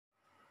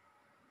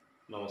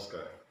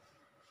নমস্কাৰ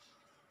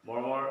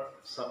মৰমৰ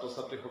ছাত্ৰ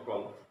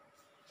ছাত্ৰীসকল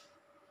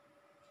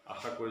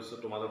আশা কৰিছো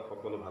তোমালোক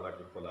সকলো ভালে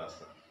কুশলে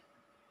আছা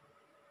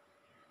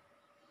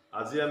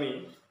আজি আমি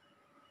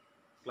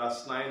ক্লাস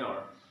 9 ৰ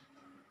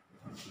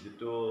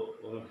যেটো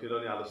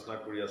অনুশীলনী আলোচনা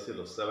কৰি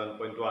আছিলো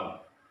 7.1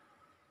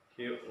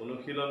 সেই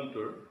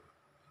অনুশীলনটোৰ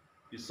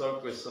পিছৰ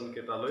কোৱেশ্চন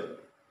কেটালৈ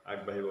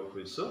আগবাঢ়িব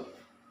খুজিছো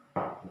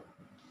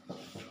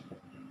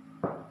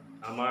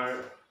আমাৰ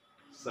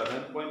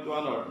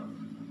 7.1 ৰ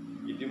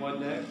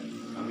ইতিমধ্যে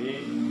আমি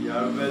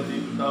ইয়াৰ বাবে যি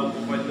দুটা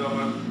উপপাদ্য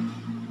আমাৰ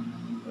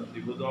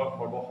ত্ৰিভুজৰ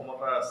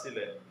সৰ্বসমতাৰ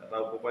আছিলে এটা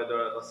উপপাদ্যৰ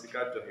এটা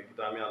স্বীকাৰ্য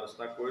হেকিটা আমি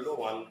আলোচনা কৰিলো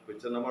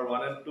কোৱেশ্চন নম্বৰ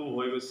 1 and 2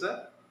 হৈ গৈছে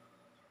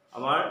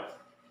আমাৰ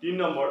 3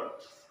 নম্বৰ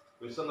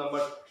কোৱেশ্চন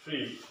নম্বৰ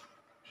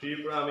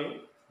 3 পৰা আমি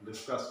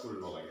ডিসকাস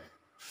কৰিব লাগে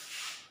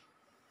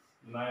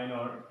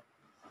 9 ৰ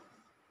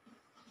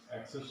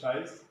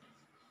এক্সাৰসাইজ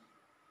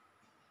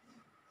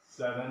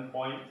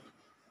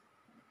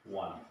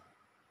 7.1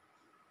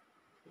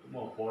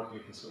 মই ওপৰত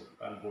লিখিছো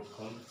কাৰণ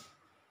বোৰ্ডখন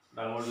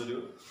ডাঙৰ যদিও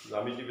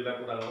জ্যামিতি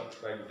বিলাকো ডাঙৰ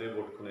প্ৰায় গোটেই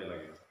বোৰ্ডখনে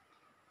লাগে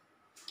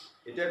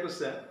এতিয়া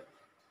কৈছে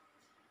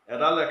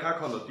এডাল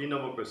ৰেখাখণ্ড 3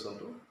 নম্বৰ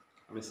কোৱেশ্চনটো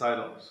আমি চাই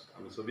লওঁ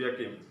আমি ছবি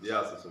আঁকিম দিয়া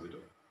আছে ছবিটো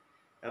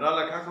এডাল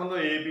ৰেখাখণ্ড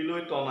AB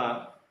লৈ টনা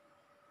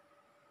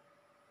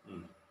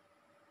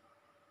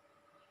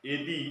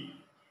AD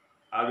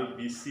আৰু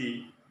BC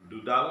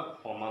দুডাল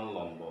সমান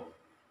লম্ব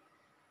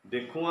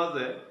দেখুৱা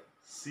যে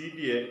CD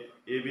এ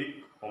AB ক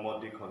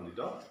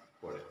সমদ্বিখণ্ডিত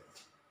কৰে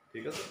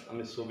ঠিক আছে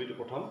আমি ছবিটো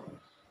প্ৰথম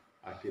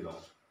আঁকি লওঁ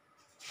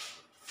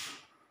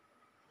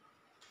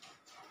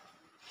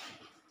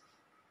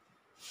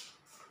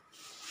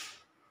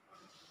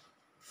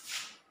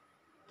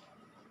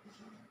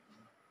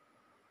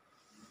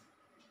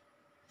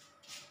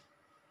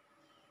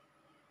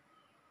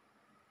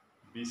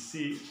BC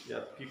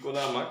ইয়াত কি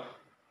ক'লা আমাক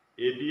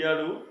AD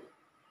আৰু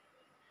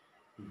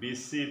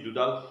BC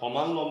দুডাল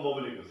সমান লম্ব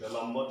বুলি কৈছে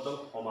লম্বটো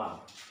সমান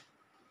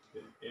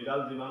এডাল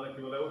যিমান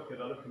আঁকিব লাগিব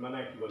সেডাল কিমান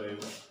আঁকিব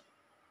লাগিব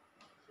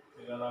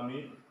এডাল আমি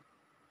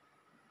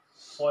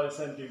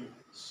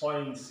 6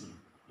 ইঞ্চি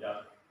ইয়াত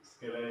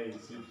স্কেলাৰ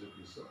ইঞ্চি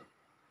জুখিছো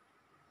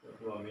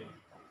এটো আমি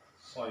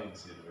 6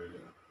 ইঞ্চি ধৰিলো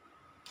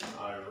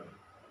আৰু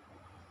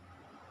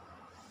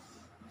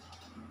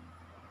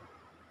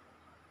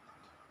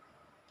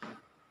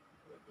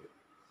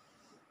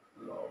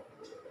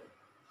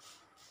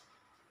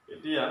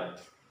এতিয়া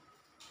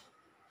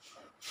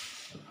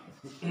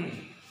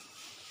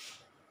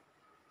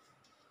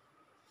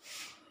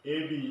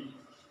AB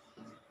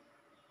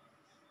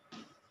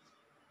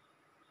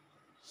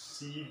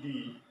CD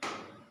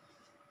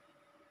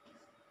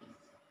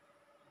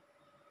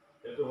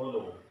এটো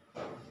হলো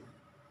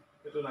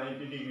এটো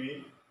 90 ডিগ্ৰী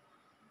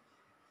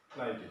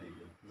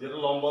যেটো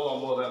লম্ব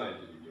হলে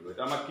 90 ডিগ্ৰী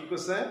এটা আমাক কি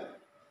কৈছে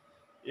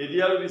AD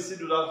আৰু BC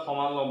দুডাল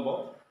সমান লম্ব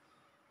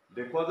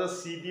দেখুৱা যে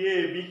CD এ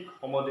AB ক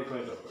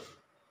সমদ্বিখণ্ডিত কৰে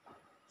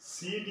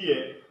CD এ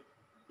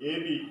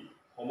AB ক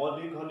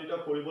সমদ্বিখণ্ডিত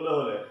কৰিবলৈ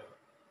হলে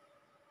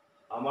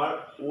আমাৰ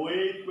OA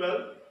ইকুৱেল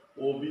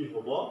OB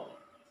হ'ব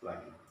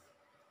লাগিব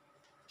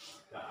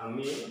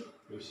আমি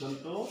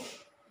কোৱেশ্চনটো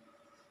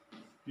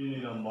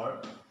 3 নম্বৰ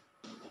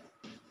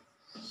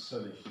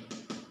সলিউশন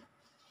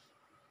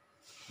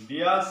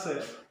দিয়া আছে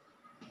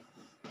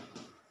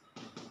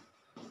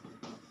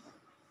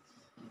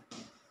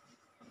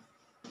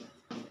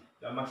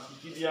আমাক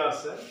কি দিয়া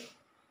আছে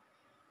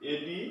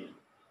AD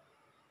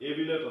AB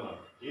লৈ টনা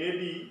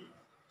AD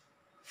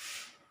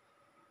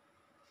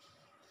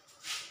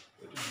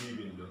এটো B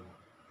বিন্দু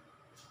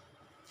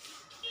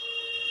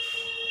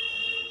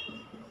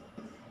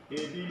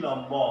AD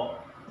লম্ব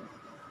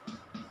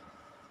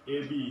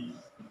AB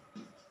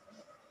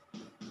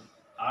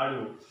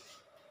আৰু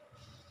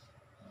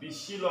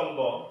BC লম্ব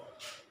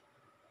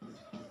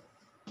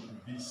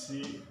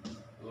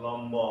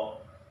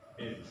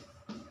AB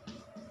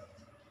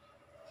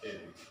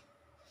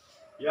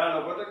ইয়াৰ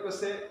লগতে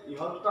কৈছে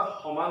ইহত দুটা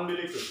সমান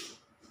বুলি কৈছে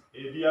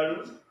AD আৰু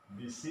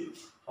BC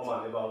সমান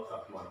এবাৰ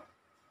সমান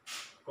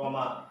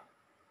কমা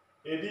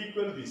AD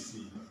ইকুৱেল BC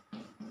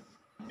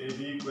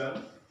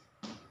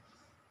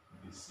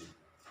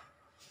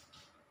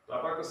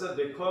তাৰপৰা কৈছে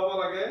দেখুৱাব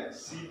লাগে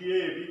CD এ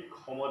AB ক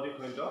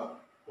সমদ্বিখণ্ডিত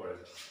কৰে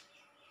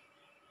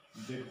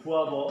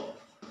দেখুৱাব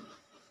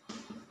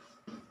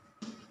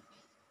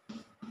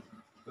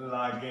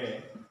লাগে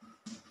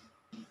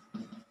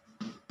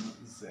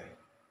যে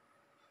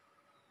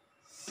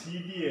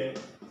CD এ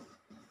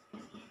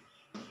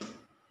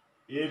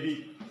AB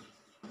ক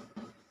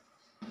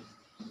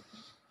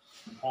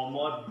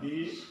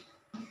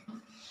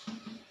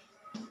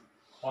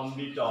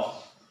সমদ্বিখণ্ডিত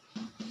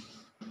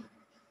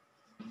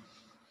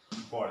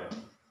কৰে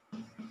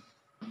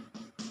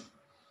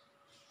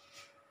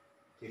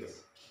ঠিক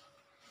আছে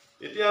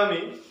এতিয়া আমি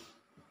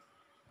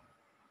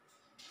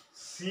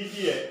CD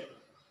এ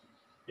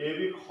AB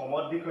ক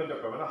সমদ্বিখণ্ডিত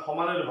কৰে মানে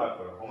সমানে দুভাগ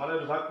কৰে সমানে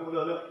দুভাগ কৰিবলৈ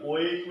হলে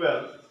OA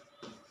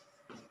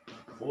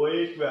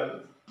ইকুৱেল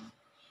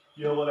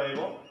কি হ'ব লাগিব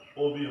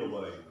OB হ'ব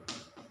লাগিব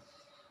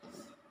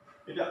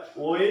এতিয়া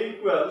OA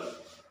ইকুৱেল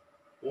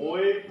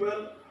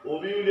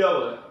OB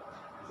উলিয়াবলৈ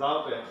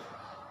যাওঁতে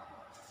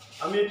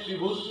আমি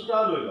ত্ৰিভুজ দুটা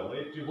লৈ লওঁ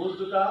এই ত্ৰিভুজ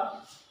দুটা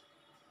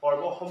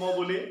সৰ্বসম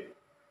বুলি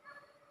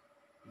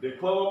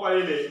দেখুৱাব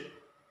পাৰিলে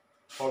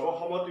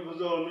সৰ্বসম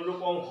ত্ৰিভুজৰ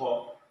অনুৰূপ অংশ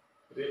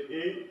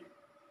এই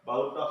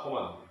বাহুটা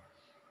সমান হ'ব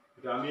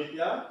এতিয়া আমি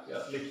এতিয়া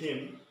ইয়াত লিখিম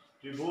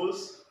ত্ৰিভুজ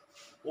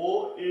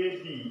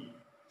OAD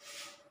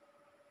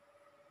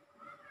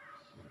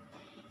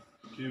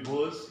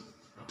ত্ৰিভুজ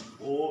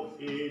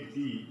OAD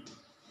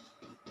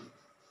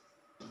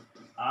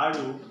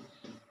আৰু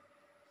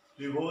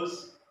ত্ৰিভুজ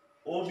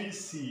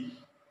OBC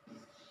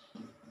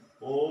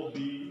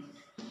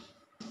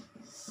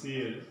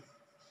ৰ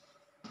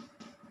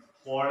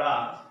পৰা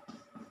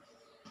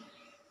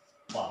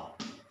পাম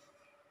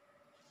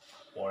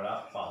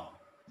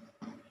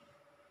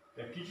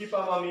কি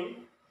পাম আমি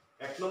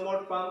এক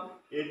নম্বৰত পাম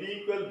AD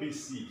 =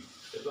 BC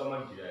এটো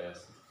আমাক দিয়াই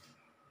আছে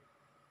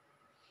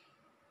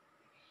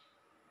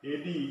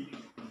AD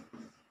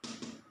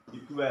 =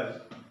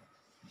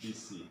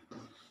 BC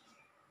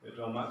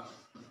এটো আমাক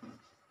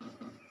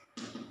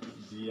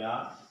দিয়া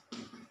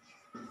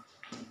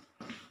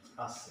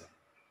আছে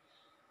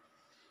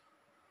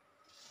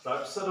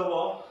তাৰপিছত হ'ব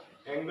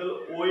angle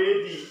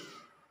OAD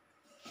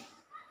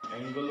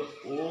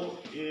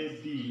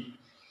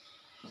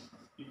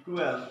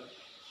equal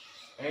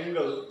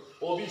angle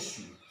OBC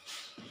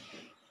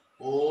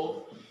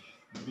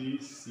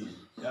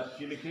ইয়াত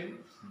কি লিখিম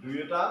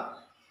দুইটা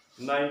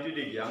 90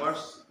 ডিগ্ৰী আমাৰ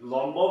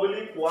লম্ব বুলি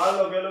কোৱাৰ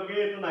লগে লগে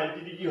এটো 90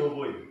 ডিগ্ৰী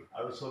হ'বই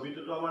আৰু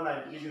ছবিটোতো আমাৰ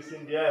 90 ডিগ্ৰী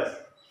চিন দিয়া আছে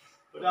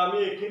ওটা আমি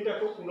এখিন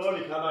তাকো পুনৰ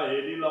লিখা নাই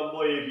AD লম্ব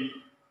AB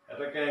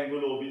এটাকে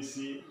এংগল OBC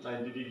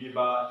 90 ডিগ্ৰী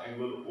বা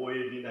এংগল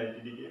OAD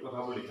 90 ডিগ্ৰী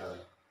কথাবোৰ লিখা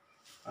নাই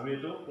আমি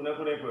এটো পুনে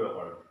পুনে কৰিব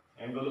পাৰো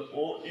angle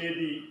OAD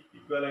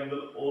equal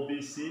angle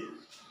OBC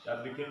ইয়াত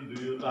লিখিম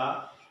দুইটা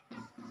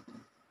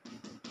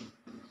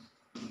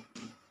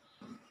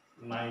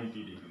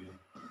 90 ডিগ্ৰী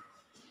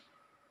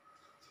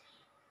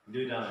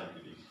দুইটা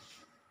 90 ডিগ্ৰী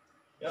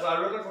ইয়াত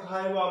আৰু এটা কথা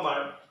আহিব আমাৰ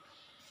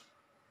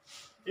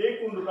এই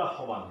কোণ দুটা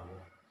সমান হ'ব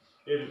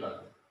এই দুটা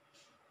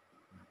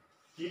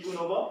কি কোণ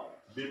হ'ব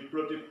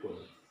বিপৰীত কোণ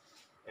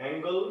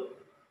এংগল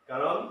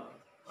কাৰণ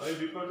আমি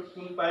বিপৰীত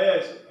কোণ পাই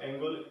আছো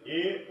angle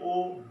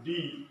AOD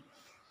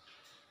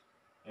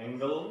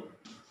angle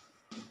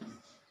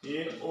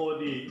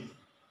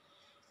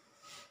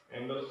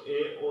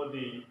AOD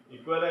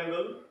equal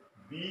angle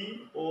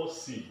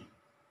BOC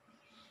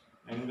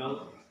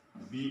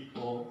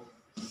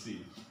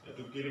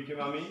এটো কি লিখিম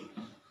আমি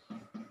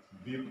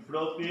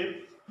বিপৰীত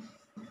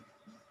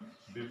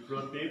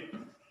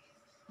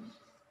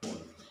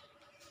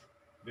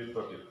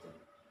কোণ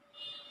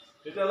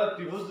তেতিয়াহ'লে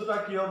ত্ৰিভুজ দুটা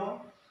কি হ'ব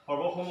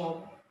সৰ্বসম হ'ব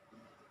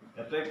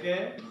এটাকে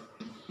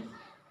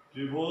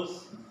ত্ৰিভুজ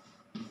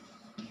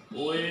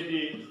OAD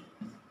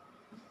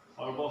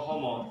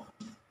সৰ্বসম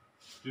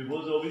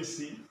ত্ৰিভুজ OBC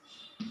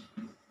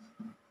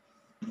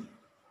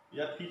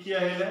ইয়াত কি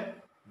আহিলে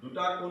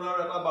দুটা কোণ আৰু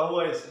এটা বাহু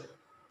আহিছে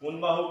কোণ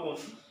বাহু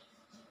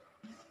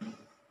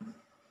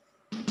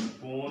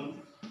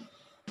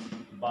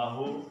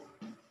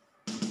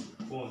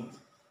কোণ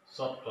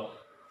সত্য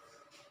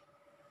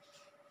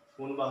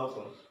কোণ বাহু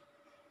কোণ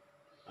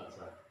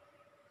আচ্ছা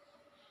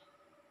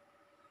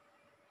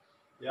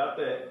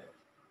ইয়াতে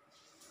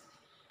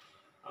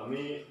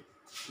আমি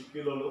শিকি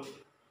ললো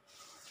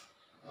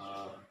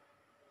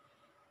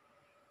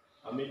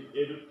আমি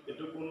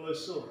এটো কোণ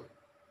লৈছো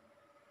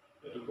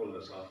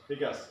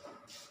ঠিক আছে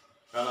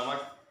কাৰণ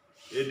আমাক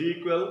AD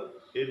equal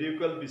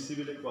BC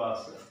বুলি কোৱা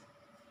আছে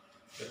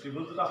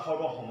ত্ৰিভুজ দুটা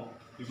সৰ্বসম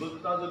ত্ৰিভুজ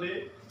দুটা যদি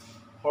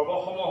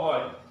সৰ্বসম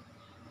হয়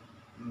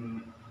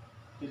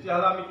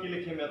তেতিয়াহ'লে আমি কি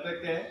লিখিম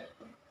এটাকে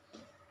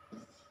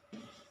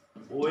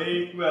OA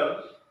equal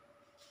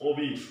OB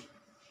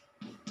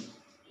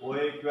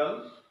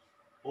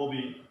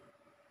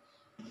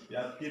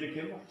ইয়াত কি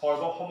লিখিম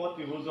সৰ্বসম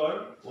ত্ৰিভুজৰ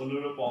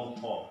অনুৰূপ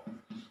অংশ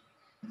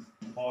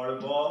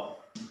সৰ্বসম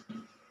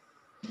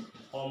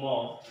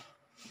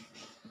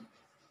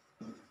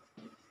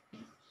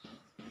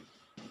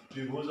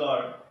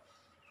ত্ৰিভুজৰ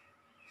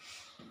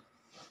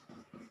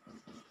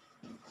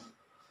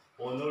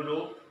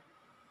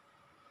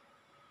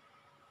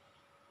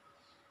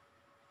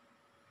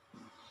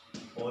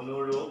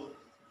অনুৰূপ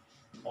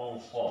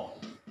অংশ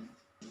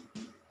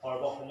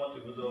সৰ্বসম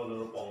ত্ৰিভুজৰ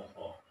অনুৰূপ অংশ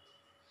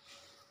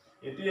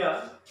এতিয়া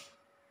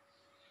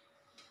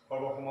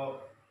সৰ্বসম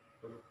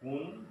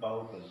কোণ বাহু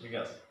কোণ ঠিক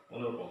আছে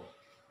অনুৰূপ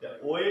এতিয়া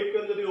OA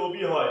equal যদি OB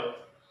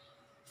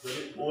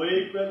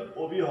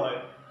হয়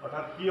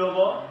অৰ্থাৎ কি হ'ব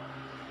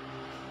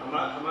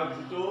আমাক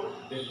যেটো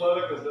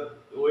দেখুৱালে কৈছে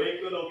OA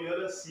equal OB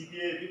হলে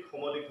CDA AB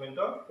সমদ্বিখণ্ড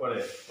কৰে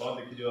তলত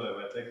লিখি দিব লাগিব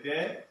এটাকে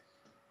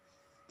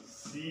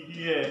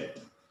CDA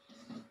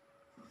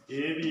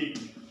AB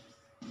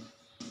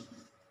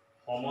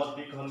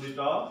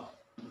সমদ্বিখণ্ডিত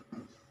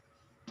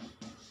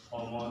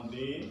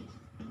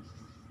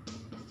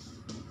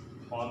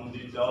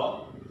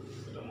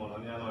এটা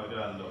মননীয়া নহয় এটা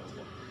আন্দ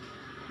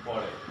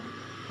পৰে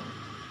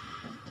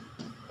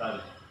তাই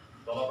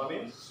তলত আমি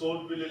সোড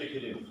বুলি লিখি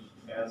দিম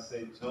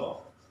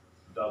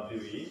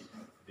SHOWED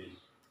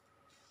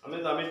আমি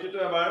জ্যামিতিটো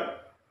এবাৰ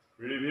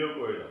ৰিভিউ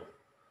কৰি লওঁ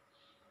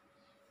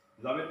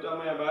জ্যামিতিটো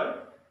আমি এবাৰ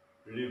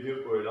ৰিভিউ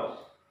কৰি লওঁ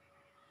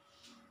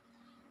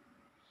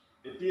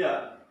এতিয়া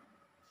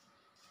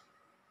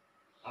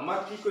আমাক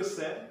কি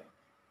কৈছে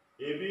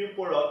AB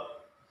ওপৰত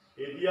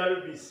AD আৰু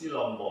BC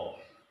লম্ব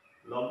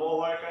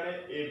হোৱাৰ কাৰণে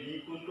AB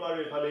কোণটো আৰু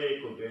ইফালে এই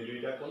কোণটো এই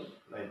দুইটা কোণ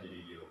 90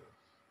 ডিগ্ৰী হ'ব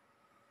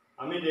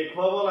আমি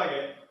দেখুৱাব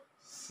লাগে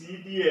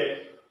CD এ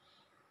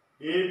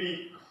AB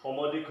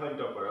সমদ্বিখণ্ড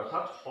কৰে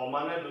অৰ্থাৎ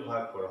সমানে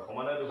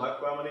দুভাগ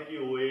কৰা মানে কি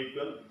OA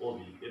 = OB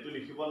এটো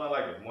লিখিব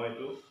নালাগে মই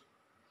এটো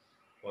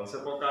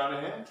কনসেপ্টৰ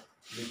কাৰণেহে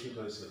লিখি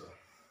থৈছিলো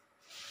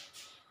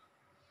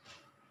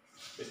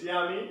এতিয়া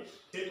আমি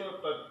সেইটো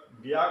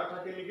দিয়া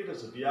কথাকে লিখি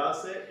থৈছো দিয়া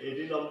আছে AD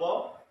লম্ব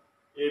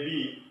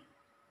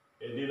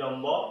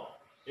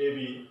AB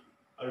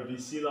আৰু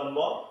BC লম্ব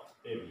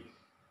AB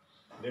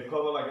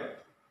দেখুৱাব লাগে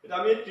এটা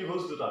আমি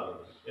ত্ৰিভুজ দুটা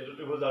ললো এটো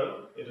ত্ৰিভুজ আৰু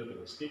এটো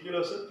ত্ৰিভুজ কি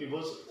লৈছে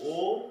ত্ৰিভুজ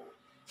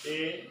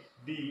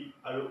OAD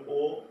আৰু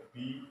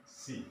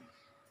OBC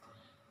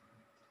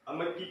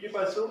আমি কি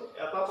পাইছো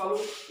এটা পালো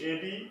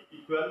AD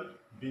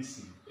 = BC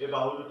এই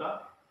বাহু দুটা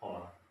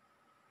সমান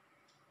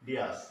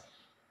দিয়া আছে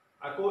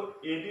আকৌ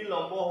AD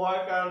লম্ব হোৱাৰ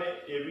কাৰণে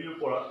AB ৰ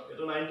ওপৰত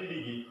এটো 90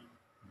 ডিগ্ৰী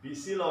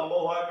BC লম্ব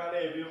হোৱাৰ কাৰণে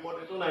AB ৰ ওপৰত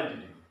এটো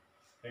 90 ডিগ্ৰী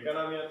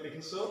সেইকাৰণে আমি ইয়াত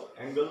লিখিছো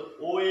এংগল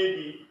OAD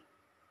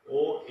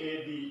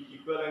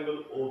 = এংগল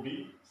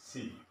OBC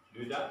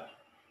দুইটা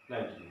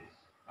 90 ডিগ্ৰী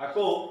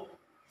আকৌ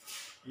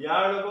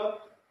ইয়াৰ লগত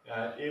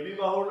AB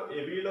বাহুৰ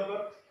AB ৰ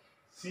লগত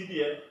CD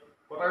এ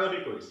কটাগতি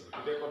কৰিছে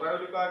এতিয়া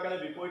কটাগতি কৰাৰ কাৰণে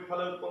বিপৰীত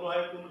ফালে উৎপন্ন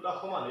হয় কোন দুটা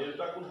সমান এই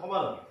দুটা কোন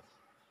সমান হ'ব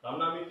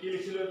তাৰমানে আমি কি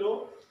লিখিলো এটো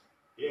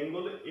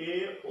এংগল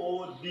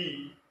AOD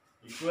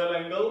 =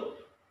 এংগল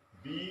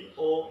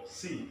BOC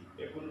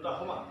এই কোনটা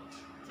সমান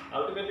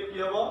আলটিমেটলি কি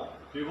হ'ব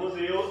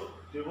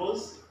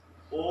ত্ৰিভুজ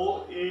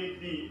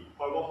OAD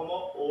সৰ্বসম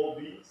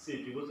OBC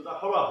ত্ৰিভুজ দুটা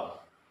সৰ্বসম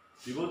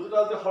ত্ৰিভুজ দুটা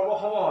যদি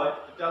সৰ্বসম হয়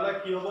তেতিয়াহ'লে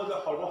কি হ'ব যে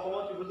সৰ্বসম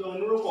ত্ৰিভুজৰ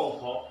অনুৰূপ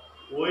অংশ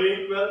OA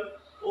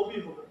 = OB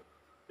হ'ব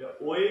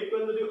OA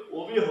যদি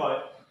OB হয়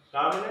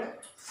তাৰ মানে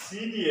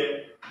CD এ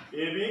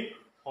AB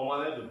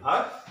সমানে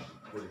দুভাগ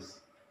কৰিছে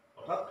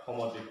অৰ্থাৎ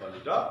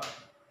সমদ্বিখণ্ডিত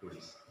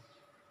কৰিছে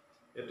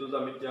এটো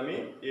জ্যামিতি আমি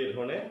এই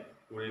ধৰণে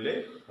কৰিলে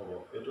হ'ব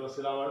এটো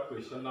আছিল আমাৰ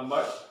কোৱেশ্চন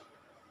নাম্বাৰ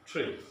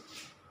 3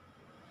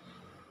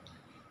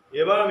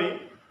 এবাৰ আমি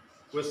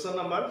কোৱেশ্চন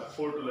নাম্বাৰ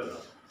 4 টো লৈ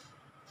যাওঁ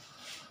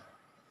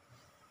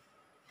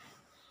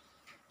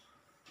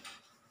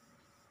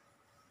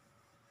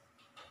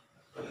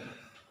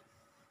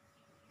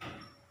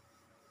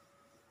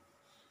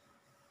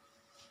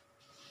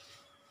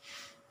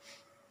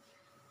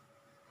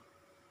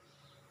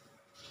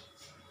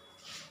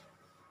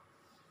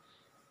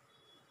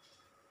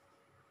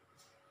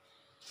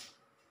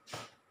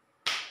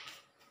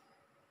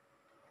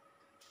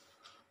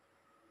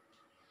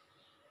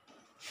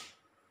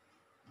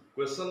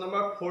Question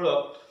number 4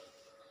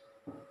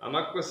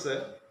 আমাক কৈছে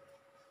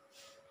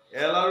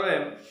L আৰু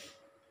M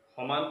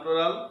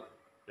সমান্তৰাল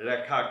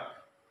ৰেখাক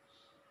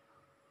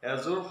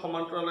এজোৰ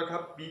সমান্তৰাল ৰেখা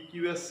PQ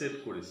এ ছেদ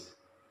কৰিছে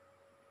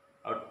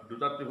আৰু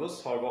দুটা ত্ৰিভুজ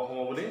সৰ্বসম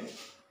বুলি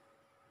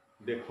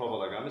দেখুৱাব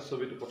লাগে আমি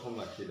ছবিটো প্ৰথম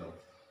ৰাখি লওঁ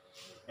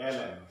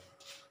LM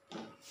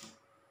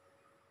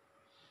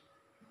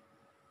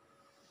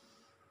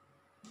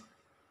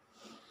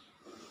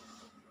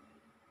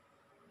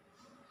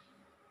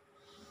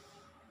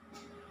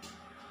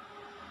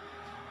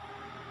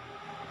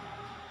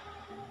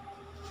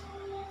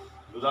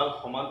দুডাল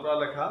সমান্তৰাল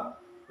ৰেখা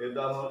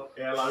এডাল হ'ল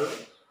L আৰু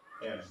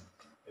M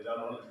এডাল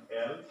হ'ল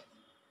L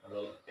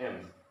আৰু M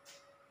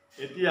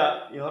এতিয়া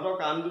ইহঁতক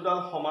আন দুডাল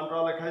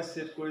সমান্তৰাল ৰেখাই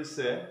ছেদ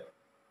কৰিছে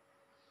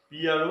P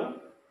আৰু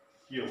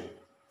Q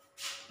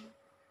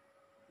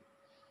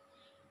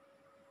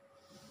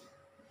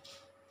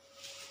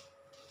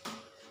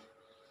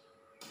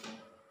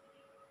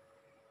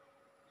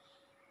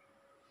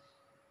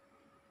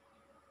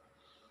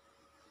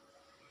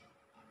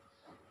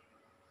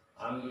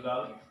আন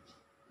দুডাল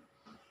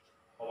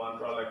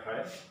সমান্তৰাল ৰেখাই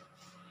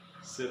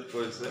ছেদ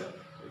কৰিছে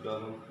এটা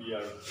হ'ল P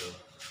আৰু Q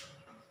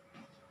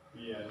P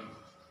and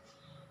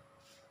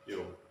Q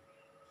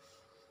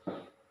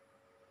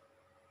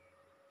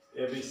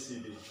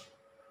ABCD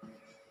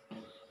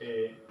A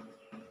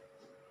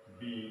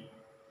B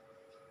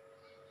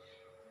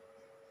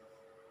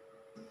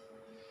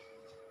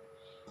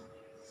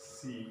C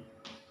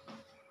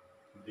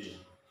D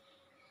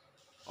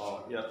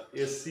ইয়াত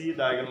AC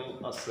diagonal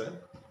আছে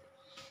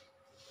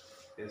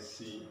AC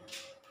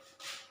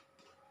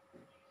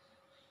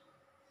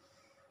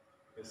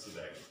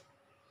diagonal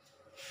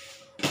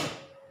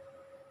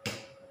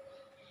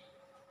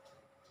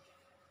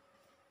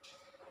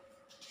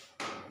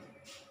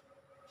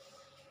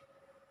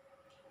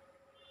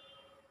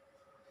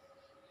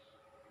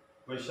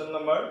Question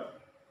number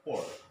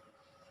 4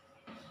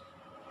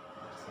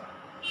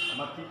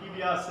 আমাৰ কি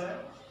দিয়া আছে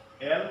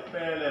L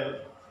parallel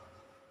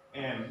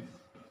M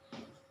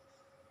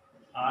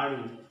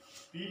আৰু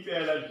P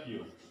parallel Q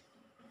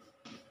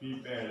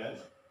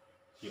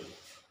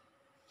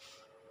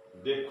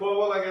দেখুৱাব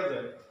লাগে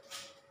যে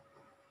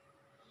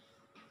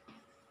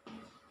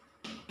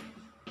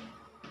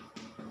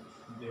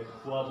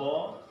দেখুৱাব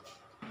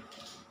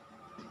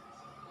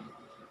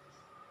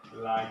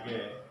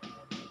লাগে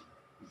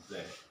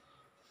যে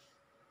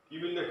কি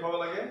বুলি দেখাব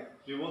লাগে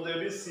ত্ৰিভুজ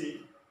ABC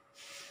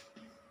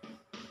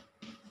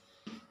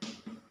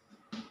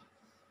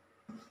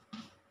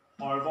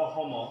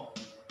সৰ্বসম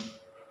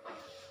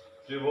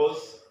ত্ৰিভুজ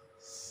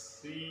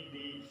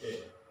CDA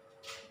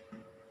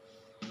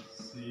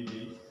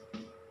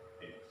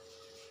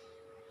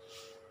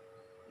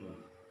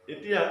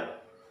এতিয়া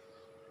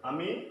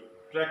আমি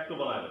ট্ৰেকটো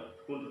বনাই লওঁ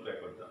কোনটো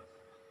ট্ৰেকত যাম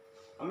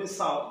আমি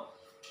চাওঁ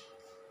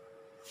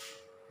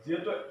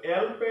যেহেতু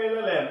L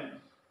parallel M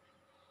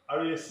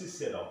আৰু AC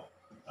set of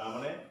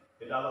তাৰমানে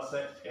এডাল আছে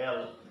L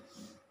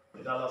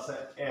এডাল আছে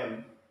M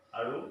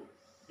আৰু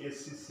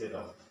AC set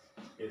of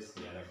AC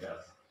এনেকৈ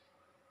আছে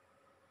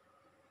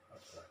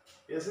আচ্ছা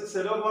AC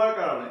set of হোৱাৰ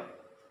কাৰণে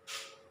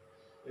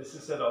AC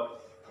set of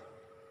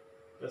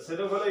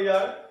হলে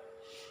ইয়াৰ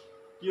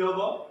কি হ'ব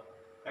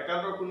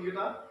একান্তৰ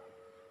কোণকেইটা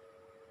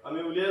আমি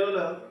উলিয়াই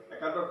ললে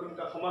একান্তৰ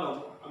কোণকেইটা সমান হ'ব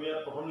আমি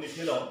ইয়াত প্ৰথম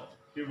লিখি লওঁ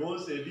ত্ৰিভুজ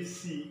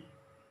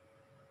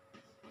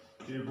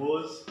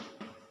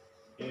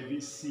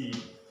ABC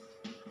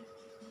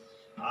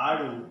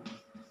আৰু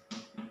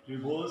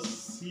ত্ৰিভুজ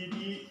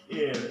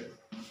CDA ৰ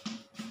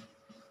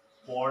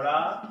পৰা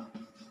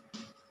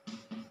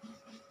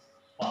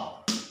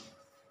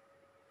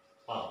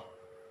পাওঁ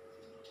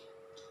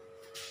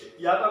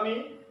ইয়াত আমি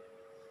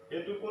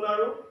এইটো কোণ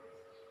আৰু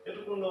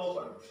এইটো কোণ ল'ব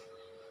পাৰোঁ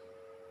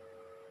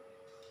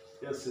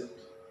yes it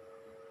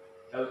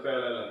L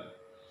parallel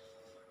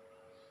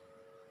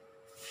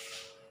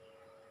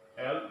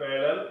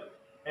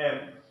M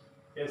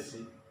AC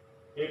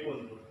এই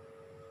কোণটো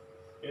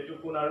এইটো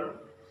কোণ আৰু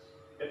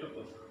এইটো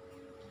কোণ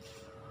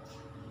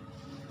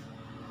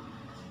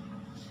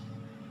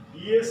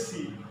EAC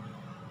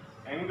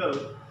angle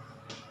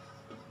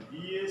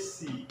EAC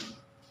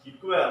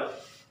equal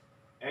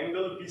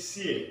angle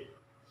BCA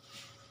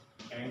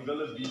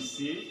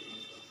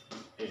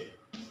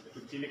এটো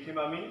কি লিখিম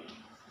আমি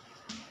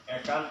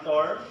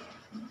একান্তৰ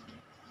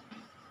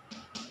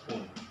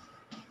কোণ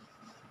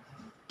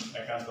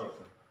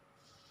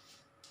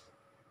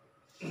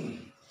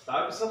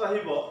তাৰ পিছত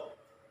আহিব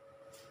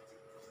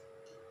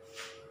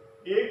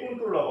এই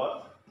কোণটোৰ লগত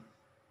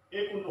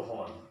এই কোণটো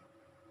সমান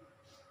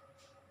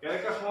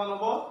কেনেকৈ সমান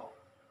হ'ব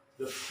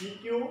যে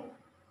PQ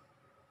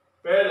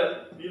parallel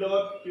B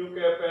লগত Q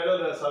parallel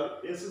আছে আৰু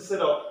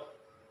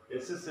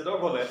AC set of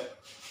হলে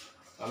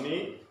আমি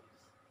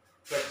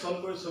ফ্ৰেকশন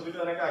কৰি ছবিটো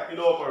এনেকৈ আঁকি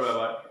ল'ব পাৰোঁ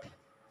এবাৰ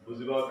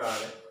বুজিবৰ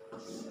কাৰণে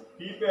P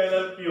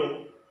parallel Q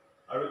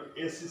আৰু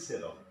AC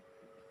set of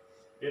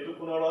এইটো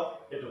কোণৰ লগত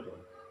এইটো কোণ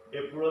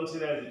এই পুৰণ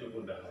চিনাই যিটো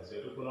কোণ দেখাইছে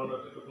এইটো কোণৰ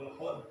লগত এইটো কোণ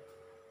সমান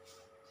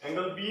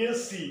angle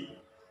BAC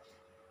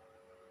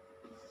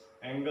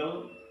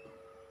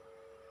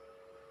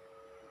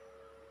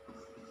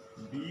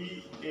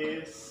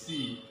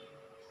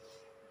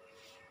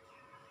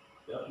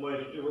ইয়াত মই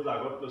এইটো ত্ৰিভুজ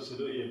আগত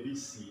লৈছিলোঁ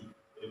ABC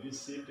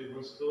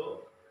ত্ৰিভুজটো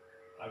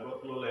আগত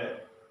ল'লে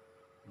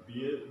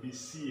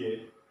BCA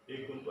এই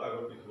কোণটো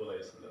আগত লিখিব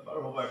লাগিছিলে বাৰু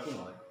হ'ব একো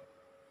নহয়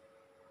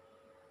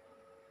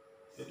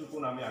এইটো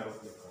কোণ আমি আগত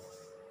লিখোঁ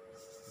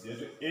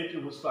যেহেতু এই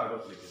ত্ৰিভুজটো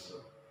আগত লিখিছোঁ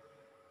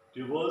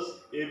ত্ৰিভুজ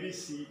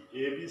ABC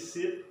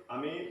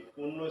আমি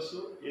কোণ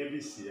লৈছোঁ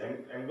ABC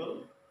এংগল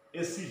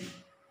ACB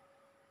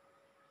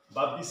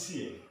বা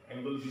BCA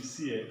angle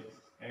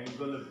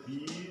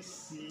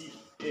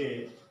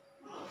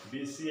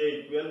BCA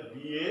equal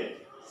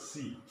BAC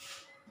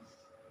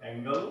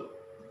angle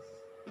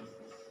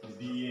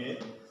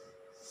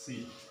BAC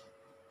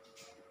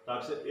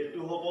তাৰপিছত এইটো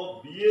হ'ব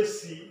BAC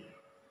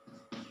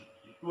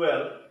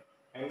equal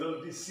angle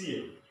BCA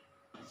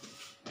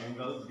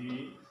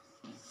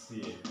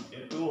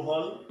এইটো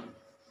হ'ল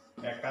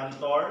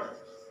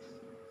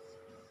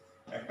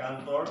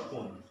একান্তৰ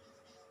কোণ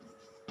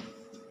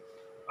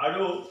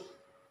আৰু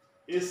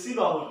AC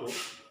বাহুটো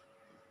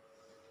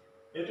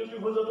এইটো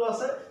ত্ৰিভুজটো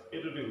আছে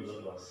এইটো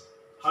ত্ৰিভুজটো আছে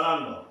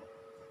সাধাৰণ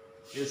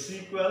AC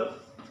equal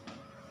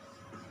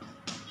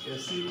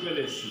AC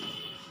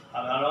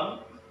সাধাৰণ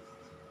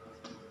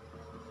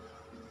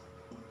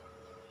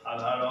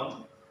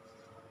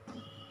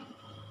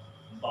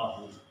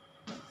বাহু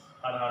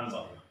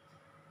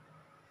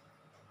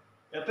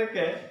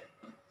এতেকে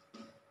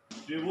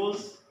ত্ৰিভুজ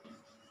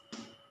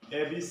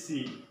ABC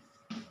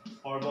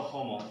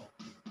সৰ্বসম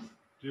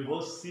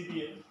ত্ৰিভুজ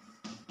CDA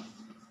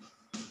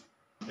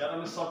ইয়াত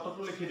আমি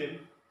শৰ্তটো লিখি দিম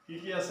কি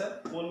কি আছে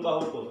কোণ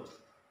বাহু কোণ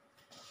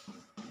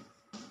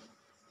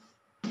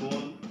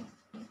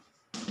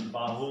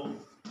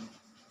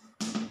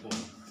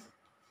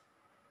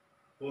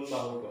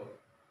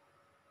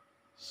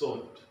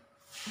sort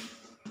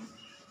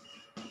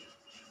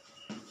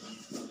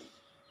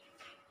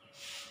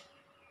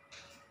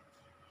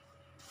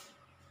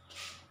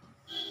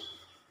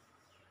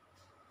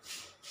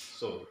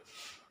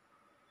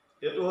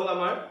এইটো হল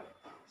আমাৰ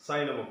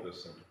 4 নম্বৰ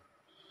কোৱেশ্চন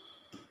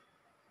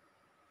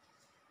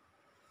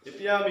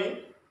এতিয়া আমি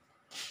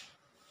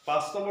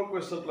 5 নম্বৰ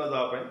কোৱেশ্চনলৈ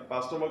যাব পাৰিম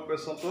 5 নম্বৰ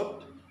কোৱেশ্চনটোত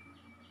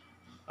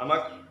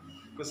আমাক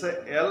কৈছে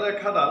L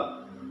ৰেখাডাল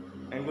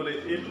এংগল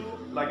এইটো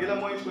লাগিলে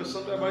মই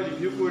কোৱেশ্চনটো এবাৰ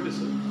ৰিভিউ কৰি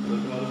দিছো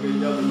তোমালোকে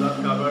এতিয়া বুজাত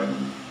কাবাৰ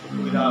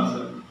সুবিধা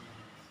আছে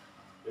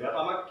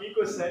কি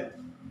কৈছে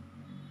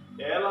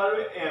L আৰু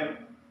M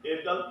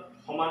এডাল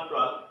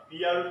সমান্তৰাল P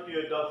আৰু Q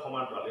এডাল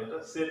সমান্তৰাল এটা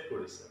সেট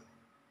কৰিছে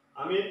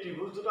আমি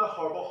ত্ৰিভুজ দুটা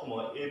সৰ্বসম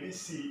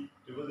ABC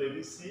ত্ৰিভুজ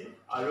ABC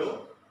আৰু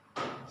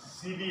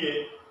CDA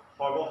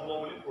সৰ্বসম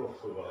বুলি প্ৰকাশ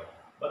কৰিব লাগে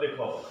বা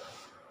দেখুৱাব লাগে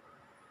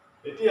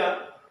এতিয়া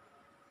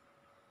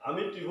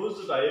আমি ত্ৰিভুজ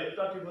দুটা এই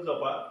দুটা ত্ৰিভুজৰ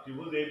পৰা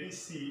ত্ৰিভুজ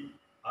ABC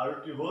আৰু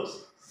ত্ৰিভুজ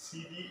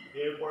CDA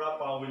এৰ পৰা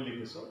পাওঁ বুলি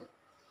লিখিছো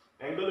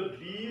এংগল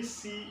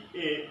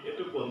BCA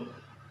এটো কোণ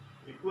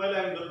ইকুৱেল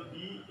এংগল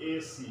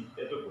BAC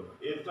এটো কোণ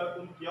এই দুটা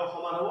কোণ কিয়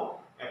সমান হ'ব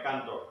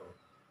একান্তৰ কোণ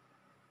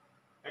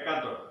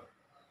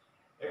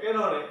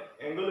একেধৰণে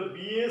angle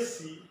BAC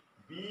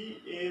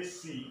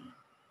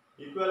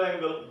equal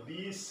angle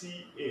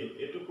BCA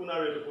এটো কোণ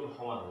আৰু এটো কোণ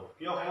সমান হ'ব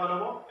কিয় সমান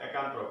হ'ব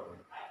একান্তৰ কোণ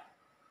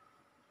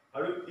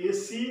আৰু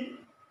AC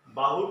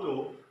বাহুটো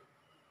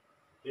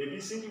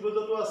ABC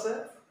ত্ৰিভুজতো আছে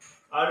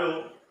আৰু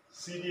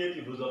CDA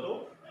ত্ৰিভুজতো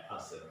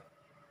আছে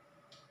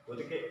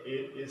গতিকে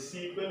AC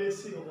ইকুৱেল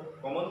AC হ'ব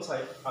কমন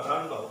সাইড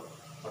সাধাৰণ বাহু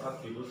অৰ্থাৎ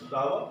ত্ৰিভুজ দুটা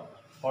হ'ব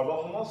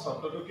সৰ্বসম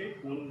শৰ্তটো কি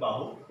কোণ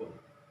বাহু কোণ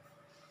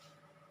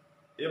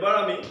এবাৰ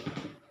আমি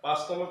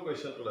 5 নম্বৰ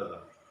কোৱেশ্চনটোলৈ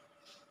যাম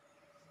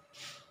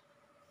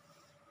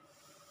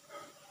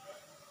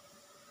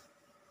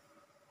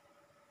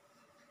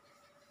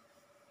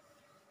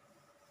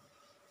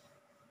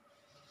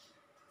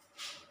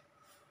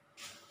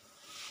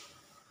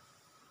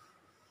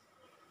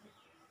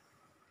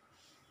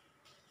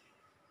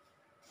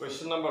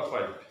Question number 5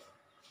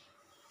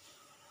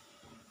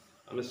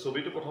 আমি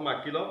ছবিটো প্ৰথম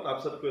আঁকি লওঁ তাৰ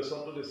পিছত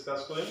কোৱেশ্চনটো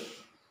ডিসকাস কৰিম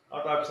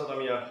আৰু তাৰ পিছত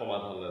আমি ইয়াৰ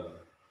সমাধান ল'ম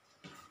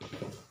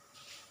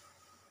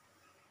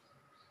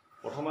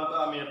প্ৰথমতে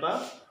আমি এটা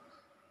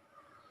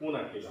কোণ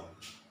আঁকি লওঁ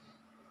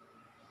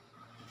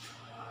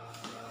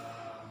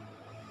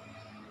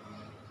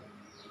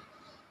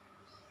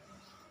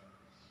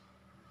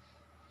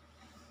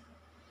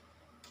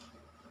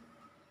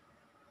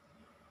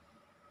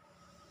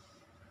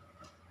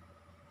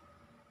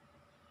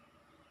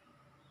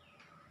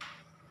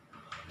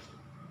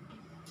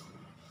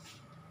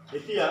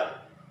এতিয়া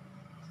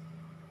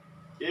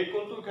এই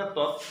কোণটোৰ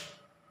ক্ষেত্ৰত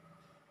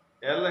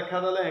L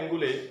ৰেখাডালে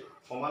এংগুলে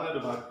সমানে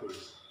দুভাগ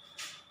কৰিছে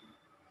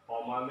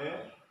সমানে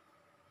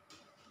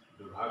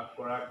দুভাগ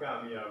কৰাকে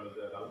আমি ইয়াৰ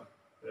মধ্যে এডাল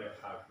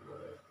ৰেখা আঁকিব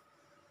লাগিব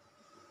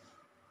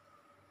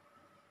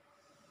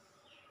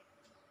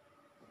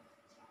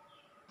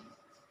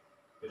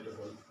এইটো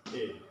হ'ল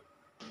A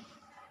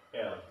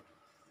L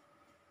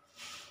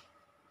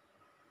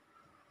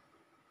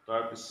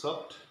তাৰ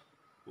পিছত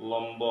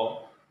লম্ব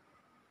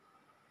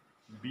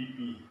BP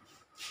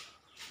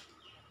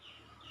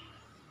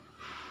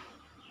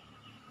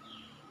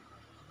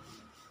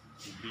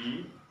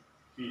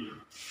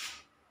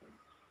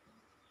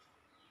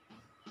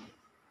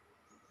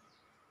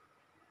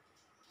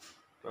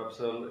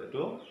তাৰপিছত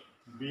এইটো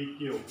BQ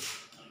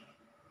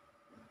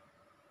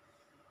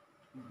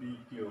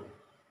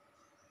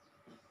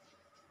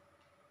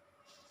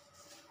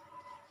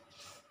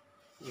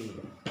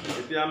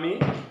এতিয়া আমি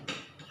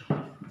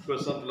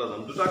কোৱেশ্চনটো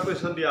যাম দুটা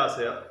কোৱেশ্চন দিয়া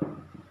আছে ইয়াত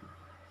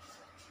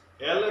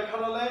L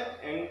ৰেখাডালে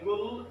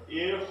এংগুল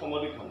A ৰ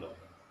সমদ্বিখণ্ড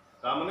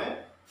তাৰ মানে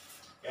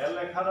L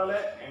ৰেখাডালে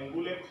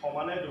এংগুলে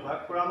সমানে দুভাগ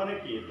কৰা মানে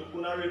কি এটো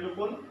কোণ আৰু এটো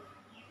কোণ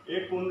এই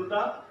কোণ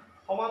দুটা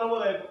সমান হ'ব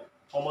লাগিব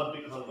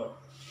সমদ্বিখণ্ড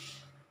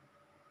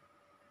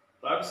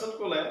তাৰ পিছত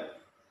ক'লে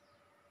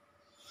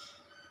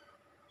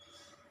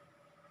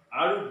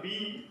আৰু B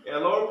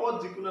L ৰ ওপৰত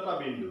যিকোনো এটা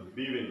বিন্দু B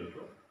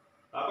বিন্দুটো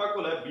তাৰপৰা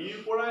ক'লে B ৰ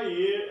পৰা A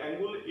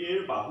এংগুল A ৰ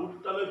বাহু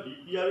দুটালৈ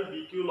BP আৰু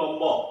BQ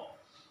লম্ব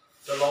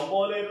তো লম্ব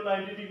হলে এটো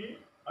 90 ডিগ্ৰী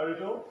আৰু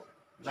এটো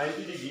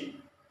 90 ডিগ্ৰী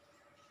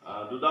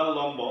দুডাল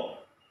লম্ব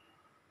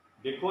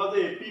দেখুৱা যে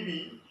APB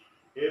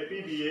এই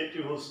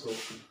ত্ৰিভুজটো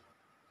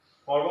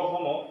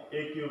সৰ্বসম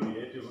AQB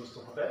এই ত্ৰিভুজটো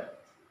হতে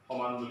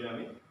সমান বুলি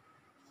আমি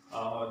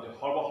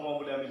সৰ্বসম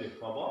বুলি আমি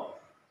দেখুৱাব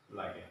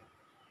লাগে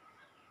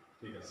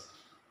ঠিক আছে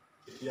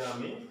এতিয়া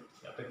আমি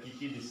ইয়াতে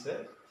কি দিছে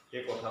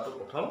এই কথাটো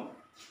প্ৰথম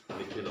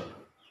লিখি লওঁ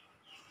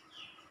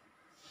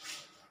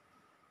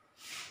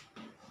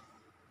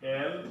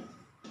L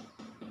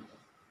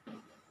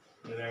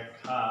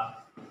ৰেখা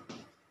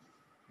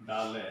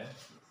ডালে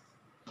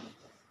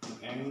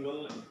এংগল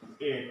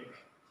A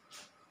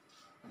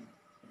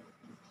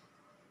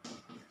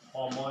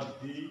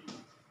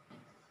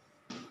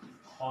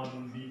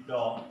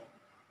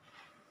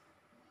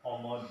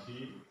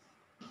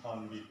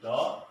সমদ্বিখণ্ডিত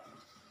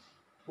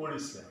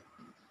কৰিছে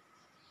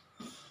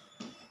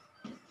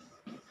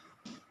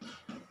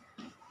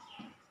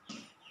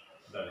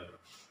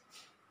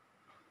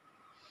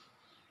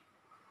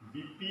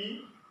BP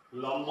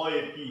লম্ব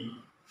AP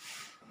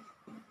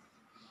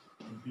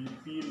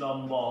BP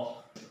লম্ব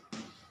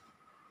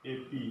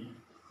AP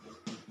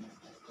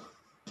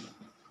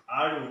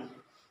আৰু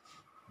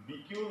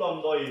BQ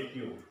লম্ব AQ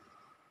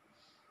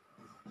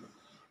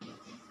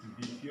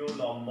BQ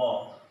লম্ব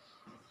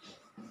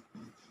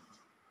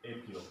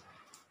AQ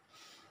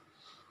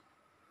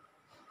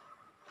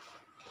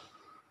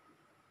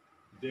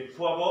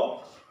দেখুৱাব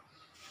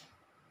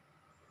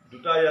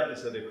দুটা ইয়াত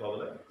দিছে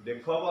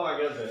দেখুৱাব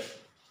লাগে যে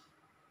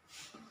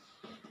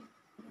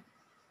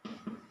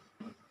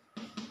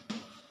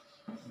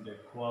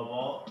দেখুৱাব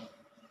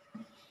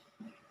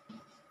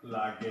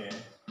লাগে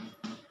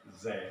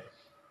যে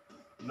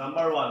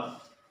নাম্বাৰ 1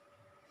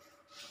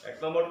 এক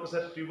নম্বৰ কৈছে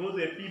ত্ৰিভুজ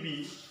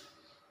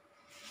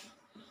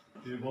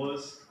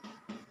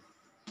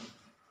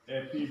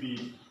APB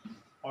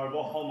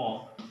সৰ্বসম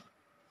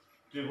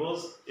ত্ৰিভুজ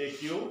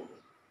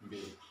AQB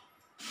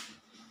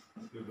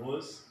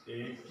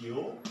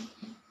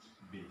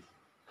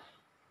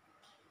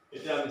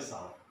এটা আমি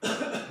চাওঁ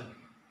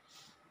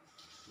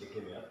লিখি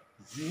দিয়া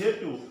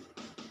যেহেতু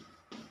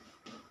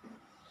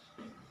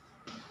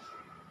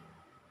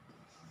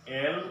L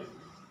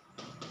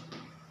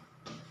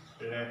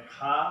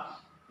ৰেখা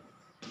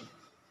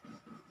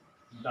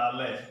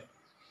ডালে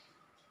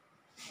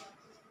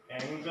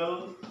angle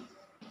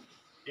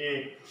A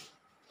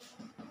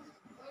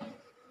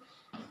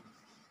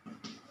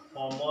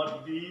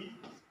সমদ্বি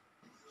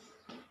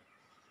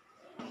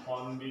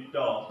খণ্ডিত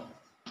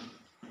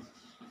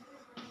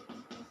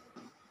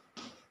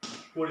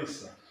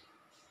কৰিছে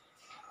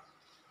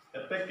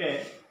এতেকে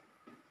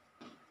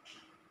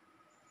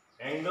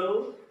angle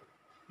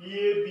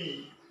PAB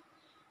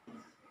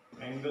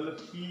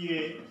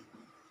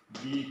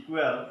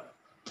equal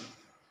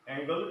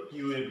angle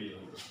QAB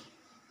হ'ব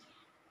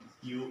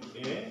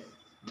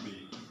QAB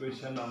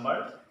question number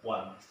 1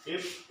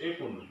 if a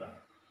কোণটা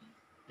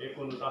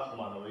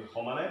সমান হ'ব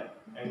সমানে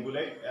angle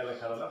L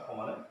ৰেখাডালে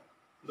সমানে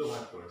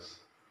দুভাগ কৰিছে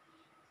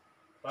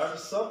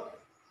তাৰপিছত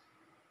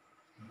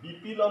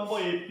BP লম্ব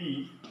AP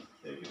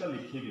এইটা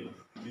লিখি দিও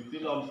BP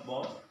লম্ব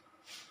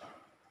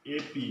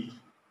AP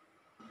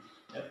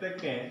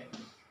এতেকে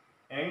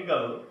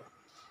angle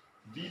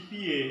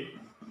BPA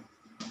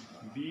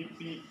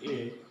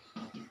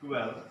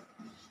equal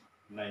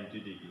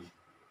 90 degree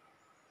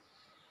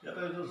ইয়াতে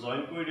যদি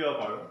জয়েন কৰি দিব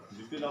পাৰো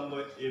BP লম্ব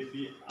AP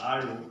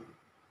আৰু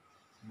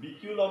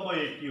BQ লম্ব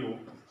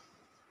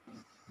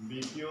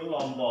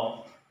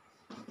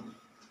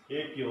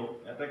AQ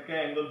এটাকে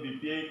angle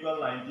BPA equal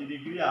 90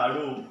 degree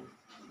আৰু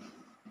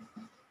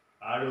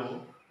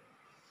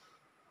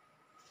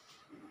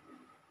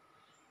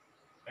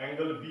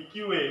angle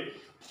BQA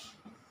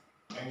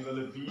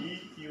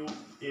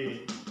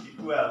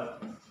equal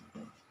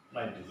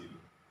 90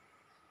 degree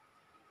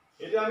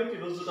এটা আমি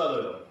ত্ৰিভুজ দুটা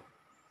লৈ লম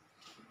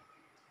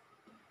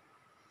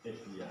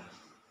এতিয়া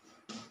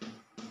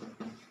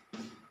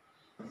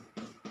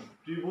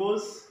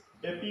ত্ৰিভুজ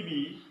APB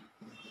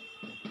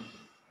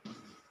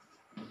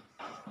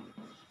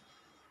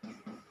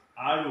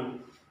আৰু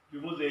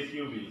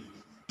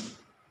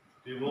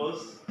ত্ৰিভুজ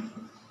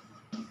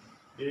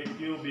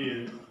AQB ৰ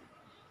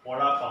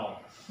পৰা পাওঁ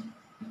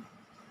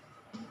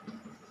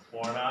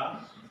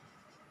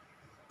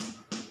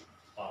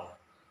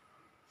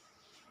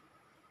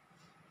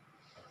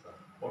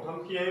প্ৰথম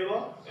কি আহিব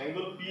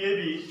angle PAB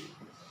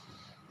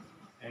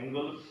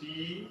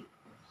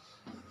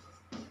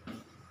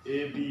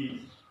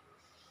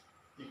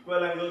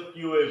equal angle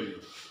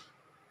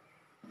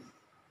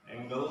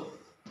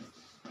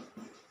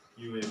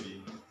QAB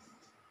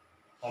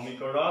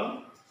সমীকৰণ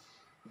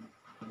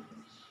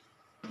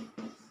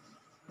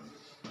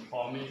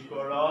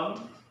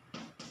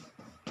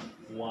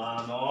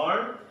 1 ৰ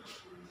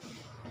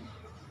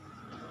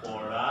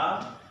পৰা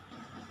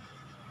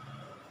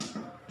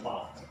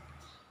পাওঁ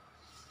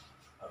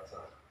আচ্ছা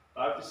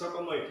তাৰ পিছত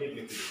মই এইখিনি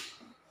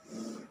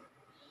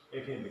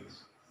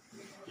লিখিছো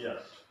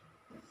ইয়াত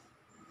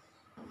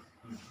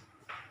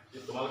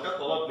এই তোমালোকে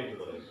তলত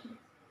লিখিব লাগিব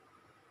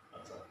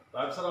আচ্ছা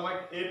তাৰ পিছত আমাক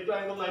এইটো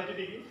angle 90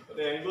 ডিগ্ৰী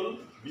এটা angle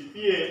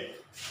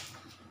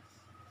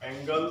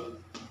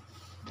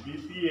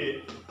BPA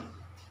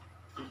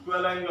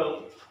equal angle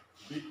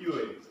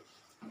BQA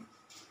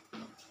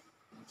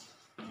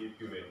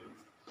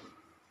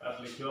তাত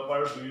লিখিব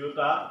পাৰো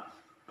দুয়োটা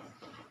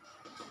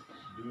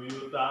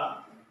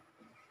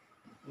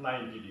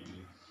 90 ডিগ্ৰী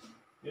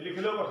এই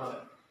লিখিলেও কথা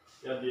নাই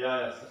ইয়াত দিয়া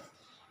আছে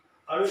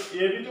আৰু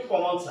AB টো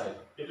কমন সাইড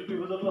এটো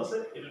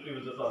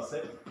ত্ৰিভুজটো আছে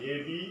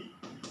AB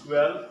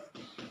equal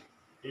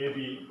AB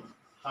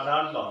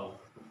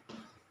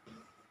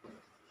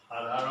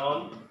সাধাৰণ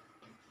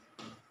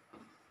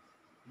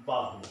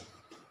বাহু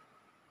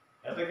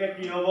এটাকে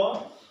কি হ'ব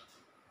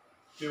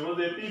ত্ৰিভুজ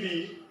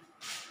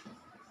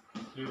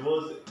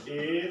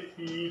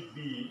APB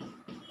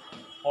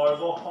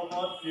সৰ্বসম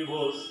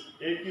ত্ৰিভুজ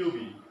AQB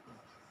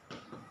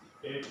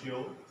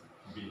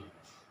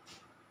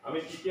আমি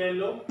কি কি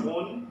আনিলো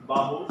কোণ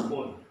বাহু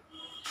কোণ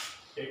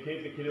এখিনি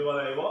লিখি দিব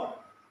লাগিব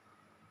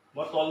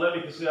মই তললে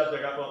লিখিছো ইয়াত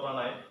জায়গাটো এটা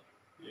নাই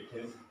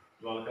লিখিম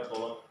তোমালোকে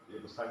তলত এই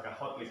বস্তাৰ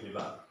কাষত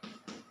লিখিবা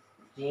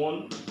কোণ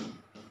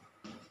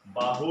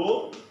বাহু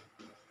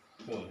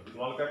কোণ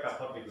তোমালোকে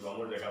কাষত লিখিবা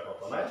মোৰ জায়গাটো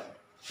এটা নাই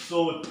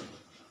 14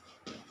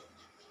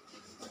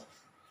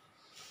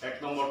 এক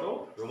নম্বৰটো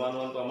ৰোমান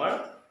 1 টো আমাৰ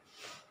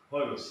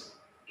হৈ গৈছে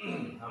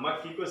আমাক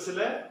কি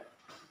কৈছিলে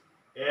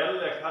L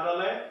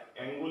ৰেখাডালে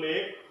angle A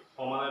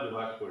সমানে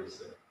দুভাগ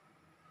কৰিছে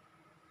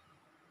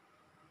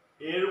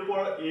এৰ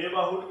ওপৰত এই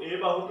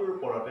বাহুটোৰ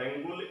ওপৰত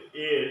angle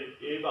A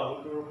এই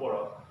বাহুটোৰ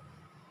ওপৰত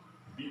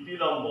BP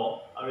লম্ব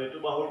আৰু এটো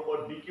বাহুৰ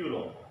ওপৰত BQ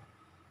লম্ব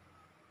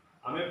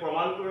আমি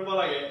প্ৰমাণ কৰিব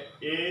লাগে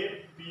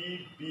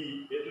APB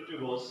এটো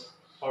ত্ৰিভুজ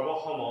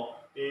সৰ্বসম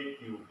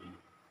AQB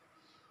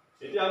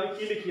এতিয়া আমি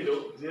কি লিখিলো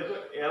যেহেতু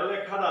L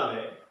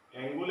ৰেখাডালে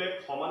এংগুল এক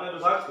সমানে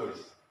দুভাগ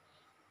কৰিছে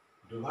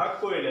দুভাগ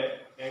কৰিলে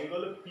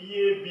angle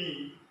PAB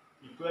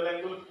equal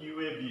angle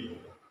QAB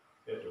হ'ব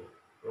এটো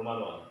ৰোমান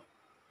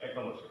 1 এক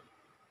নম্বৰ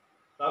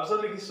তাৰপিছত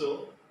লিখিছো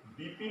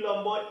BP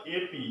লম্ব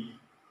AP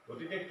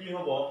গতিকে কি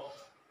হ'ব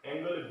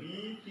এংগুল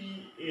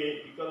BPA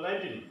ইকুৱেল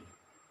 90 ডিগ্ৰী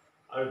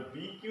আৰু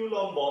BQ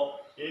লম্ব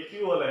AQ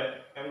হলে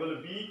এংগুল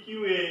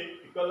BQA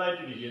ইকুৱেল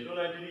 90 ডিগ্ৰী এটো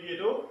 90 ডিগ্ৰী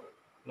এটো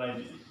 90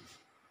 ডিগ্ৰী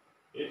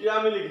এতিয়া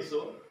আমি লিখিছো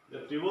যে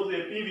ত্ৰিভুজ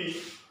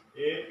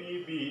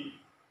APB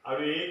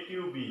আৰু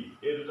AQB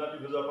এই দুটা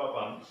ত্ৰিভুজৰ পৰা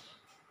পাম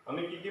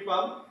আমি কি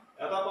পাম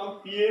এটা পাম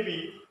PAB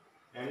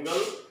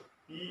angle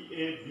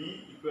PAB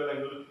equal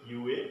angle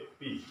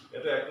QAP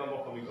এটা এক নম্বৰ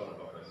সমীকৰণ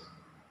পাইছো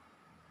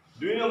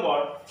দুই number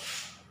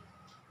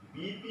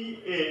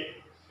BPA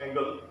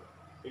angle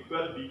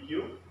equal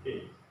BQA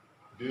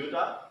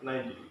দুটা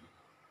 90 ডিগ্ৰী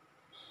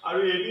আৰু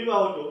AB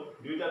বাহুটো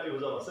দুটা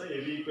ত্ৰিভুজত আছে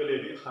AB ইকুৱেল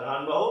AB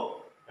সাধাৰণ বাহু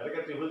এটাকে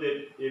ত্ৰিভুজ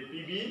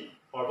APB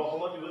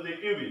সৰ্বসম ত্ৰিভুজ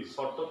AQB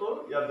শৰ্তটো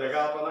ইয়াৰ জায়গা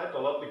আপনাই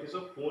তলত লিখিছো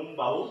কোণ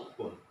বাহু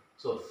কোণ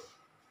সো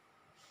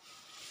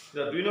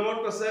যা দুই নম্বৰ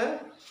কৈছে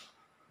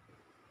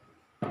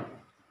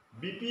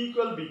BP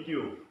ইকুৱেল BQ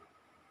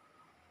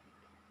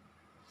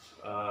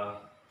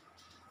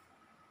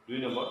দুই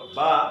নম্বৰ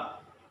বা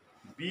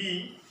B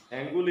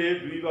এংগুল A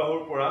দুই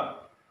বাহুৰ পৰা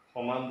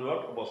সমান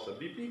দূৰত অৱস্থিত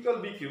BP ইকুৱেল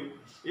BQ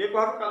এই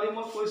কথা কালি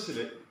মই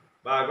কৈছিলে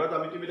বা আগত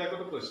আমি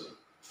বিলাকতো কৈছো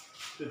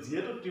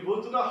যেহেতু ত্ৰিভুজ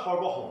দুটা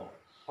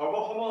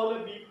সৰ্বসম হলে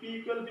BP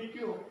ইকুৱেল BQ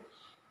হ'ব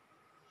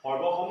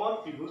সৰ্বসম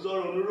ত্ৰিভুজৰ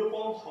অনুৰূপ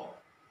অংশ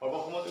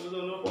সৰ্বসম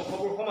ত্ৰিভুজৰ অনুৰূপ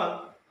অংশবোৰ সমান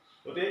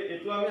গতে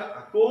এটো আমি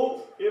আকৌ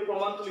এই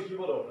প্ৰমাণটো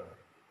লিখিব দৰকাৰ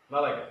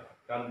নালাগে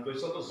কাৰণ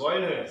কোৱেশ্চনটো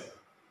জয়েন হৈ আছে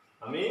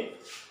আমি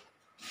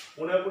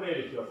পুনে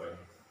লিখিব পাৰিম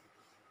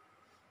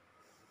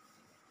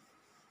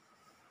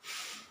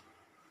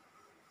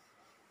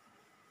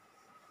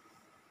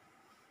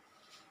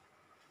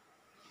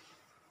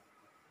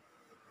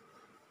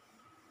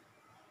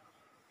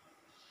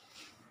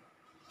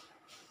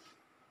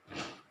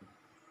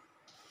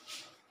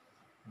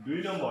দুই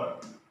নম্বৰ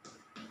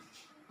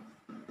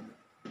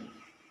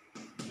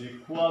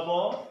দেখুৱাব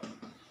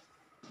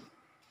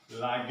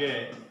লাগে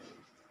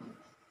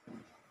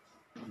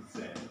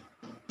যে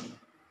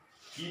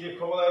কি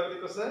দেখুৱাব লাগে বুলি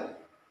কৈছে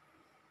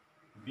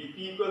BP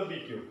equal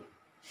BQ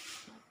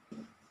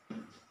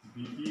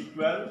BP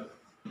equal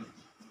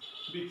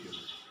BQ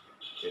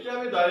এটা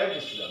আমি ডাইৰেক্ট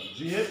লিখিলাম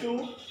যেহেতু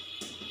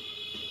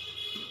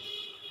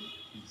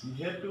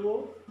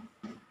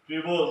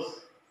ত্ৰিভুজ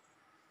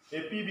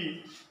APB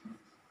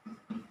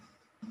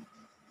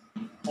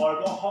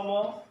সৰ্বসম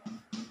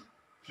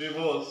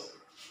ত্ৰিভুজ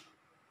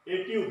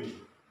AQB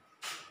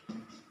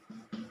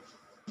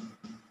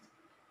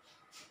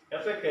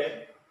এটাকে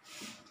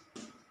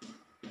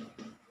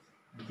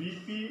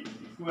BP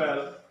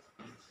ইকুৱেল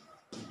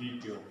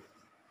BQ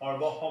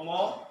সৰ্বসম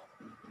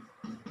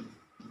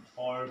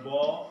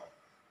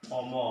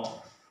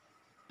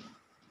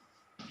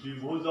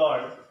ত্ৰিভুজৰ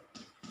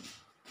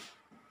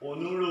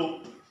অনুৰূপ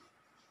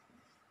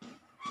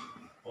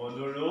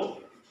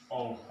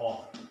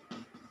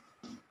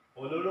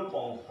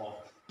অংশ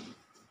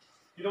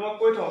কিন্তু মই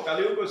কৈ থওঁ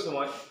কালিও কৈছো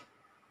মই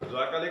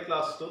যোৱাকালি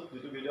ক্লাছটো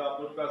যেটো ভিডিও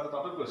আপলোড কৰা আছে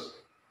তাতো কৈছো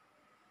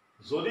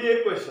যদি এই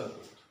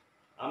কোৱেশ্চনটো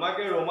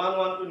আমাকে ৰোমান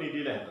 1 টো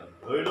নিদিলে হেতেন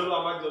ধৰি ললো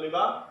আমাক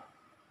জনিবা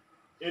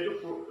এটো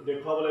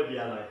দেখুৱাবলৈ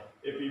দিয়া নাই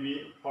APB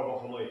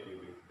সৰ্বসম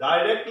AQB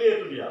ডাইৰেক্টলি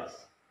এটো দিয়া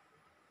আছে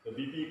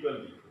BP ইকুৱেল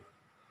BQ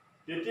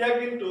তেতিয়া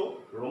কিন্তু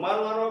ৰোমান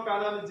 1 ৰ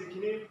কাৰণে আমি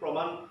যিখিনি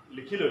প্ৰমাণ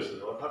লিখি লৈছো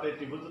অৰ্থাৎ এই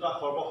ত্ৰিভুজ দুটা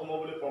সৰ্বসম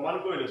বুলি প্ৰমাণ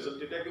কৰি লৈছো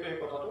তেতিয়া কিন্তু এই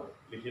কথাটো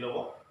লিখি লব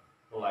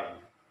লাগিব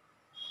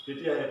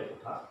তেতিয়া এই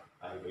কথা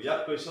আহিব ইয়াত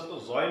কোৱেশ্চনটো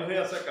জয়েন হৈ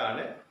আছে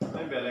কাৰণে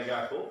আমি বেলেগে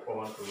আকৌ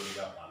প্ৰমাণ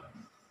কৰিবলগীয়া হোৱা নাই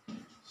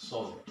সো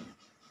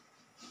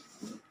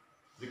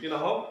যিকি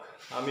নহওক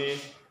আমি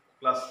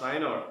ক্লাস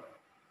 9 ৰ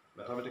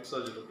ম্যাথমেটিক্সৰ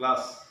যেটো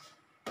ক্লাস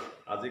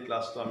আজি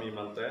ক্লাসটো আমি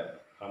ইমানতে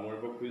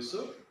সামৰিব খুজিছো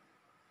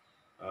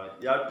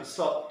ইয়াৰ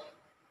পিছত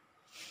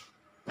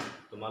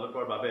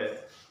তোমালোকৰ বাবে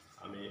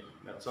আমি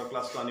মেথছৰ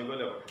ক্লাসটো আনিবই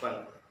লাগিব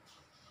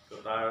তো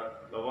তাৰ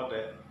লগতে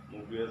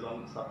মোক দুজন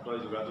ছাত্ৰই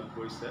যোগাযোগ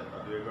কৰিছে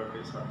আৰু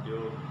দুগৰাকী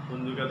ছাত্ৰীও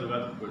ফোনযোগে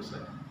যোগাযোগ কৰিছে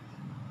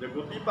যে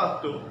গতি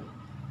পাঠটো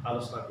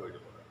আলোচনা কৰি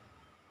দিব লাগে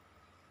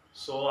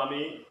সো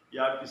আমি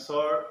ইয়াৰ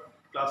পিছৰ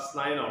ক্লাস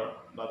 9 ৰ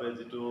বাবে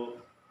যেটো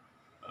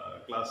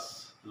ক্লাস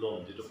লম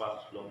যেটো পাঠ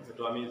লম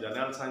হেতু আমি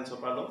জেনাৰেল সায়েন্সৰ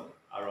পৰা লম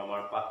আৰু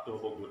আমাৰ পাঠটো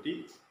হ'ব গতি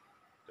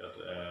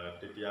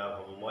তেতিয়া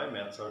হ'ব মই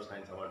মেথছ আৰু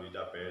সায়েন্স আমাৰ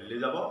দুটা পেৰেলি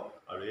যাব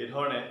আৰু এই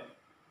ধৰণে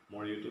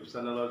মোৰ ইউটিউব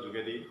চেনেলৰ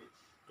যোগেদি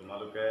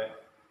তোমালোকে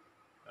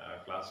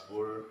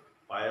ক্লাছবোৰ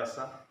পাই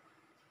আছা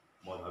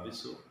মই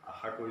ভাবিছো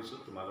আশা কৰিছো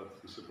তোমালোক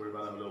কিছু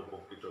পৰিমাণে হ'লেও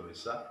উপকৃত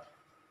হৈছা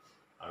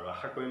আৰু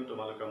আশা কৰিম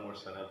তোমালোকে মোৰ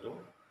চেনেলটো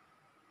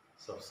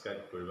সাবস্ক্ৰাইব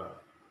কৰিবা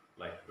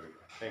লাইক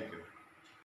কৰিবা থ্যাংক ইউ